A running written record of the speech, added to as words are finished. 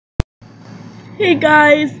Hey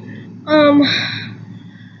guys, um,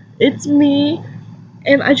 it's me,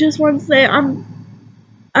 and I just want to say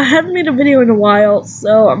I haven't made a video in a while,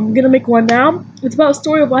 so I'm gonna make one now. It's about a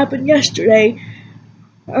story of what happened yesterday.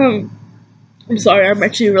 Um, I'm sorry, I'm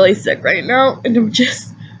actually really sick right now, and I'm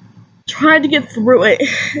just trying to get through it,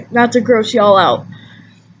 not to gross y'all out.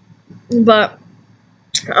 But,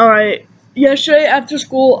 alright, yesterday after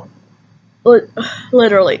school,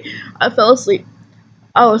 literally, I fell asleep.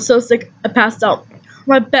 I was so sick, I passed out.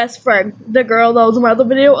 My best friend, the girl that was in my other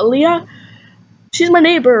video, Aaliyah, she's my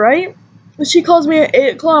neighbor, right? She calls me at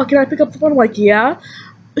 8 o'clock and I pick up the phone. I'm like, yeah.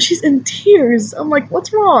 She's in tears. I'm like,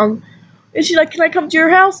 what's wrong? And she's like, can I come to your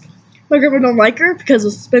house? My girlfriend don't like her because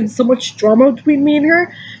there's been so much drama between me and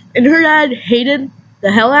her. And her dad hated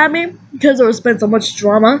the hell out of me because there was been so much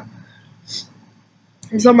drama.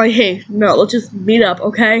 And so I'm like, hey, no, let's just meet up,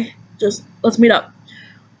 okay? Just, let's meet up.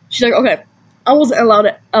 She's like, okay. I wasn't allowed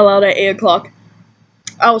at 8 o'clock.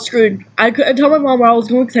 I was screwed. I couldn't tell my mom where I was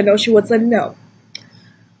going because I know she would say no.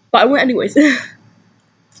 But I went anyways.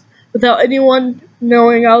 Without anyone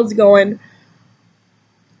knowing I was going.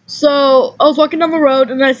 So, I was walking down the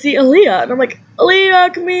road and I see Aaliyah. And I'm like,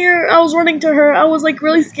 Aaliyah, come here. I was running to her. I was like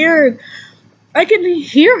really scared. I can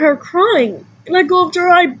hear her crying. And I go up to her.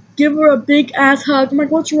 I give her a big ass hug. I'm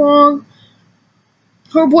like, what's wrong?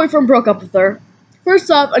 Her boyfriend broke up with her.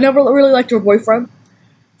 First off, I never really liked her boyfriend.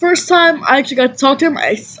 First time I actually got to talk to him,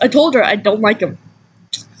 I told her I don't like him.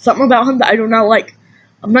 Something about him that I do not like.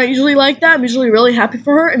 I'm not usually like that. I'm usually really happy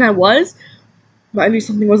for her, and I was. But I knew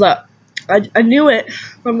something was up. I knew it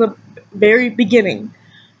from the very beginning.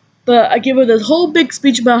 But I gave her this whole big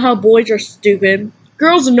speech about how boys are stupid.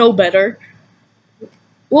 Girls know better.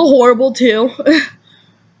 Well, horrible too.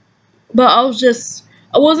 But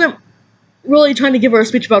I wasn't really trying to give her a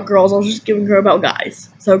speech about girls. I was just giving her about guys.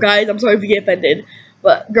 So guys, I'm sorry if you get offended.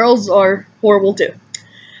 But girls are horrible too.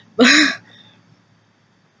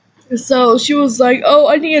 So she was like, oh,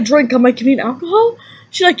 I need a drink. I'm like, you need alcohol?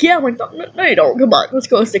 She's like, yeah. I'm like, no, you don't. Come on, let's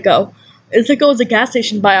go to Sicko. And Sicko is a gas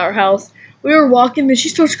station by our house. We were walking and she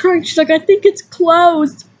starts crying. She's like, I think it's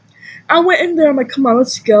closed. I went in there. I'm like, come on,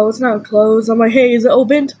 let's go. It's not closed. I'm like, hey, is it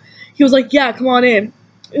opened? He was like, yeah, come on in.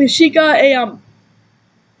 And she got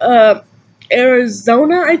a,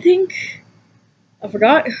 Arizona, I think. I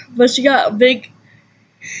forgot. But she got a big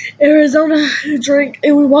Arizona drink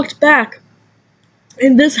and we walked back.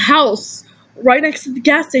 In this house, right next to the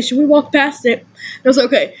gas station, we walked past it. And I was like,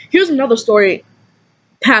 okay, here's another story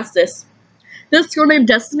past this. This girl named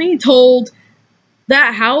Destiny told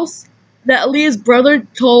that house that Aaliyah's brother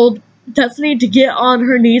told Destiny to get on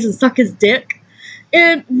her knees and suck his dick.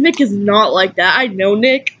 And Nick is not like that. I know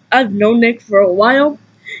Nick. I've known Nick for a while.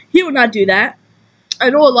 He would not do that. I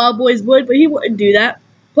know a lot of boys would, but he wouldn't do that.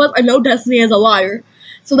 Plus, I know Destiny is a liar.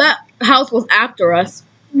 So that house was after us.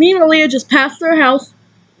 Me and Aaliyah just passed their house.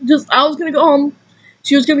 I was gonna go home.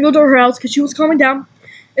 She was gonna go to her house because she was calming down.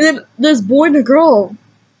 And then this boy and a girl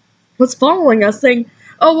was following us saying,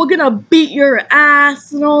 oh, we're gonna beat your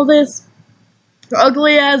ass and all this.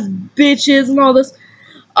 Ugly ass bitches and all this.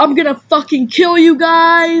 I'm gonna fucking kill you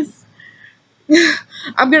guys.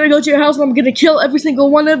 I'm gonna go to your house and I'm gonna kill every single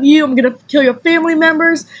one of you. I'm gonna kill your family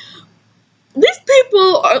members. These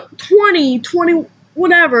people are 20,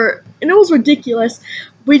 whatever. And it was ridiculous.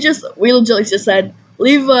 We legitimately just said,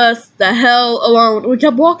 leave us the hell alone. We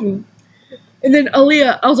kept walking. And then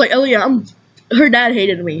Aaliyah, I was like, Aaliyah, her dad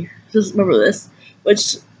hated me. Just remember this.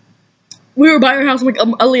 Which, we were by her house. I'm like,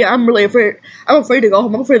 Aaliyah, I'm really afraid. I'm afraid to go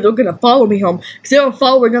home. I'm afraid they're going to follow me home. Because they were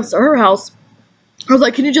following us to her house. I was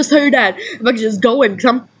like, can you just tell your dad if I could just go in? Because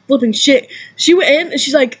I'm flipping shit. She went in and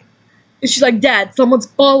she's like, Dad, someone's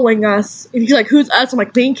following us. And he's like, who's us? I'm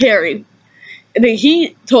like, me and Carrie. And then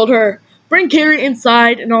he told her, bring Carrie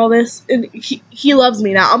inside and all this. And he loves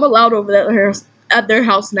me now. I'm allowed over at their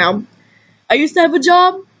house now. I used to have a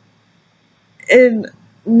job. And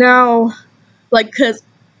now, like, because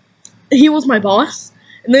he was my boss.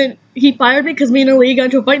 And then he fired me because me and Aaliyah got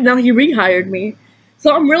into a fight. And now he rehired me.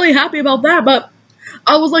 So I'm really happy about that. But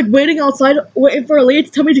I was, like, waiting outside, waiting for Aaliyah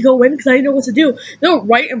to tell me to go in because I didn't know what to do. They were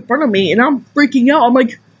right in front of me. And I'm freaking out. I'm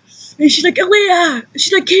like... And she's like, Aaliyah!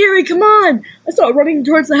 She's like, Carrie, come on! I started running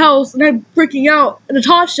towards the house, and I'm freaking out. And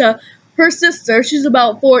Natasha, her sister, she's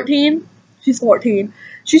about 14. She's 14.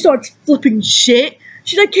 She starts flipping shit.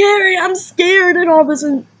 She's like, Carrie, I'm scared, and all this.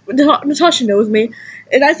 And Natasha knows me.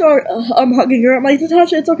 And I started hugging her. I'm like,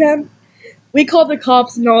 Natasha, it's okay. We called the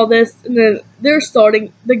cops and all this, and then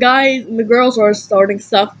the guys and the girls are starting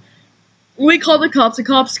stuff. We called the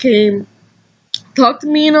cops came, talked to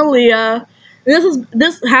me and Aaliyah. And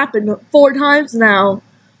this happened 4 times now.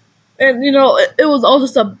 and it was all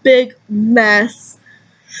just a big mess.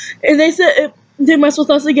 And they said if they mess with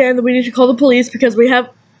us again, then we need to call the police because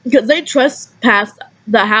they trespassed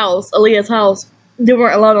the house, Aaliyah's house. They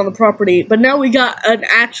weren't allowed on the property, but now we got an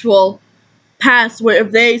actual pass where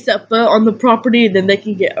if they set foot on the property, then they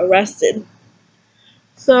can get arrested.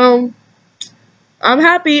 So I'm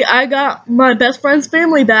happy I got my best friend's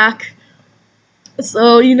family back.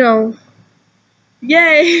 So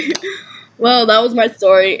yay! Well, that was my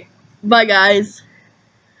story. Bye, guys.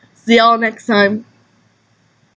 See y'all next time.